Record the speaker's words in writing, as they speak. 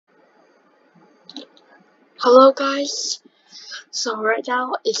Hello guys. So right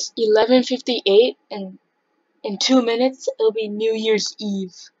now it's 11:58 and in 2 minutes it'll be New Year's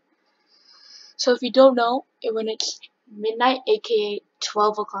Eve. So if you don't know, when it's midnight, aka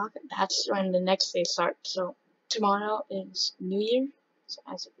 12 o'clock, that's when the next day starts. So tomorrow is New Year. So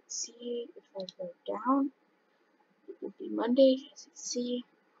as you can see, if I go down, it will be Monday. As you can see,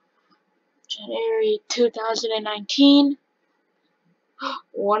 January 2019.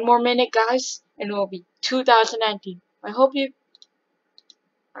 One more minute, guys, and it will be 2019. I I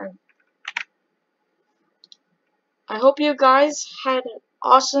hope you guys had an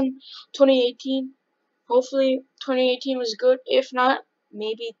awesome 2018. Hopefully 2018 was good. If not,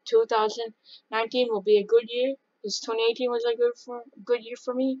 maybe 2019 will be a good year. Because 2018 was a good year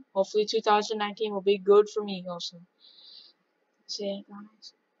for me. Hopefully 2019 will be good for me also. So yeah,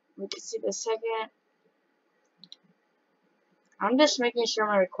 guys, we can see the second. I'm just making sure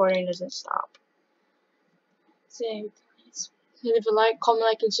my recording doesn't stop. So yeah, guys, leave a like,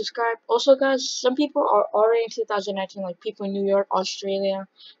 comment, and subscribe. Also, guys, some people are already in 2019, like people in New York, Australia.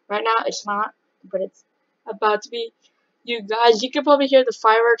 Right now, it's not, but it's about to be. You guys, you can probably hear the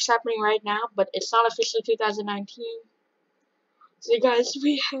fireworks happening right now, but it's not officially 2019. So, guys,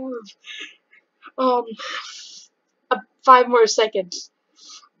 we have um 5 more seconds,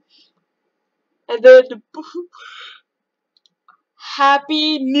 and then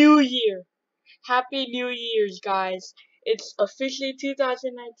Happy New Year, Happy New Year's, guys. It's officially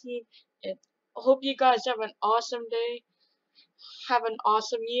 2019, and I hope you guys have an awesome day. Have an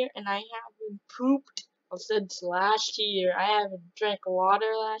awesome year, and I haven't pooped since last year. I haven't drank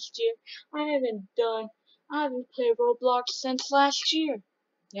water last year. I haven't played Roblox since last year.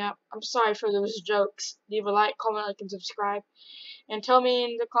 Yeah, I'm sorry for those jokes. Leave a like, comment, and subscribe. And tell me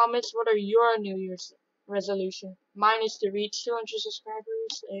in the comments what are your New Year's resolution. Mine is to reach 200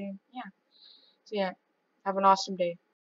 subscribers, and yeah. So yeah, have an awesome day.